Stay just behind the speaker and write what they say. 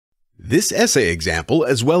This essay example,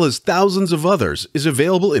 as well as thousands of others, is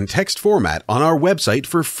available in text format on our website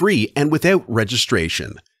for free and without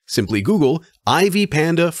registration. Simply Google Ivy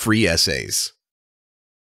Panda Free Essays.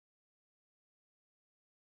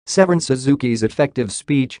 Severn Suzuki's effective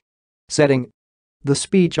speech. Setting. The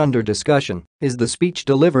speech under discussion is the speech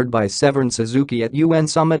delivered by Severn Suzuki at UN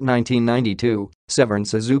Summit 1992, Severn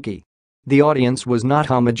Suzuki. The audience was not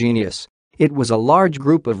homogeneous. It was a large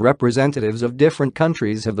group of representatives of different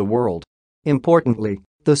countries of the world. Importantly,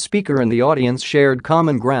 the speaker and the audience shared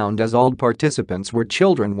common ground as all participants were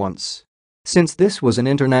children once. Since this was an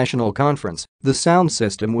international conference, the sound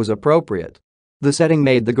system was appropriate. The setting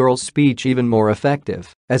made the girl's speech even more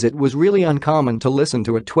effective, as it was really uncommon to listen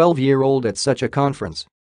to a 12-year-old at such a conference.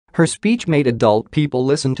 Her speech made adult people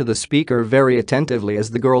listen to the speaker very attentively as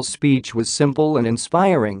the girl's speech was simple and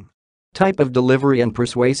inspiring. Type of delivery and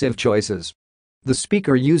persuasive choices. The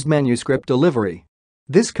speaker used manuscript delivery.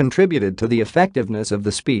 This contributed to the effectiveness of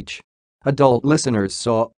the speech. Adult listeners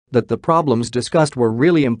saw that the problems discussed were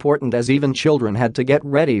really important, as even children had to get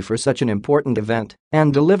ready for such an important event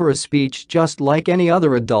and deliver a speech just like any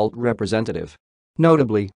other adult representative.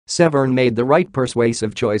 Notably, Severn made the right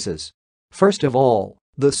persuasive choices. First of all,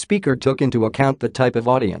 the speaker took into account the type of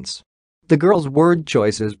audience. The girl's word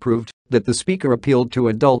choices proved that the speaker appealed to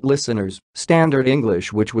adult listeners, standard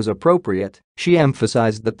English which was appropriate. She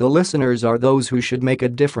emphasized that the listeners are those who should make a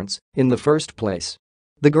difference in the first place.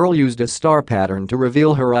 The girl used a star pattern to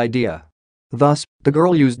reveal her idea. Thus, the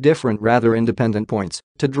girl used different rather independent points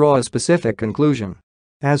to draw a specific conclusion.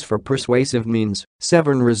 As for persuasive means,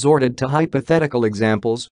 Severn resorted to hypothetical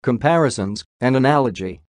examples, comparisons, and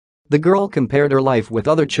analogy. The girl compared her life with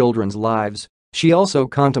other children's lives. She also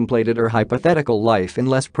contemplated her hypothetical life in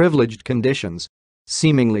less privileged conditions.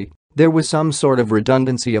 Seemingly, there was some sort of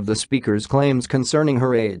redundancy of the speaker's claims concerning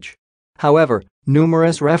her age. However,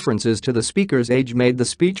 numerous references to the speaker's age made the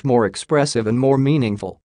speech more expressive and more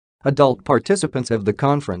meaningful. Adult participants of the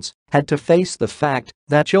conference had to face the fact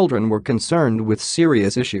that children were concerned with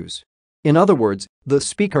serious issues. In other words, the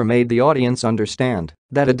speaker made the audience understand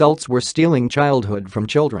that adults were stealing childhood from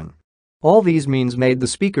children. All these means made the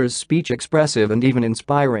speaker's speech expressive and even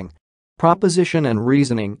inspiring. Proposition and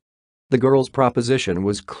reasoning. The girl's proposition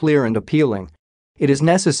was clear and appealing. It is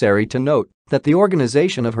necessary to note that the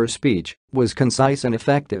organization of her speech was concise and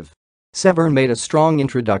effective. Severn made a strong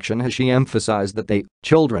introduction as she emphasized that they,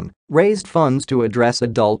 children, raised funds to address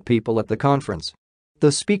adult people at the conference.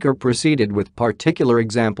 The speaker proceeded with particular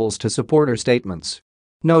examples to support her statements.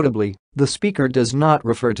 Notably, the speaker does not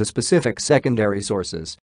refer to specific secondary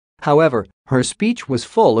sources. However, her speech was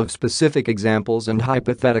full of specific examples and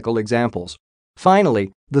hypothetical examples.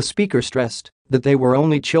 Finally, the speaker stressed that they were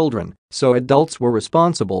only children, so adults were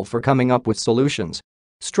responsible for coming up with solutions.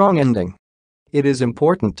 Strong ending. It is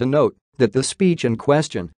important to note that the speech in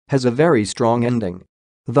question has a very strong ending.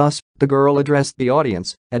 Thus, the girl addressed the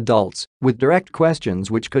audience, adults, with direct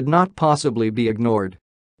questions which could not possibly be ignored.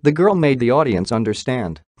 The girl made the audience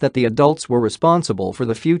understand that the adults were responsible for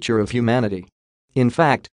the future of humanity. In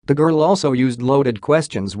fact, the girl also used loaded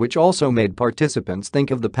questions which also made participants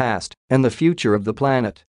think of the past and the future of the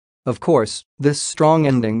planet. Of course, this strong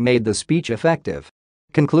ending made the speech effective.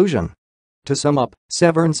 Conclusion. To sum up,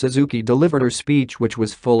 Severn Suzuki delivered her speech which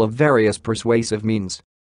was full of various persuasive means.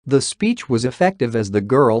 The speech was effective as the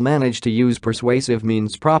girl managed to use persuasive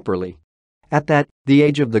means properly. At that, the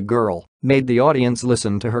age of the girl made the audience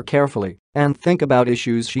listen to her carefully and think about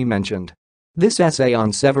issues she mentioned. This essay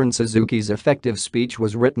on Severn Suzuki's effective speech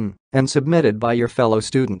was written and submitted by your fellow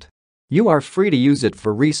student. You are free to use it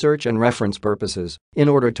for research and reference purposes in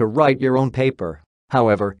order to write your own paper.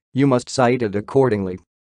 However, you must cite it accordingly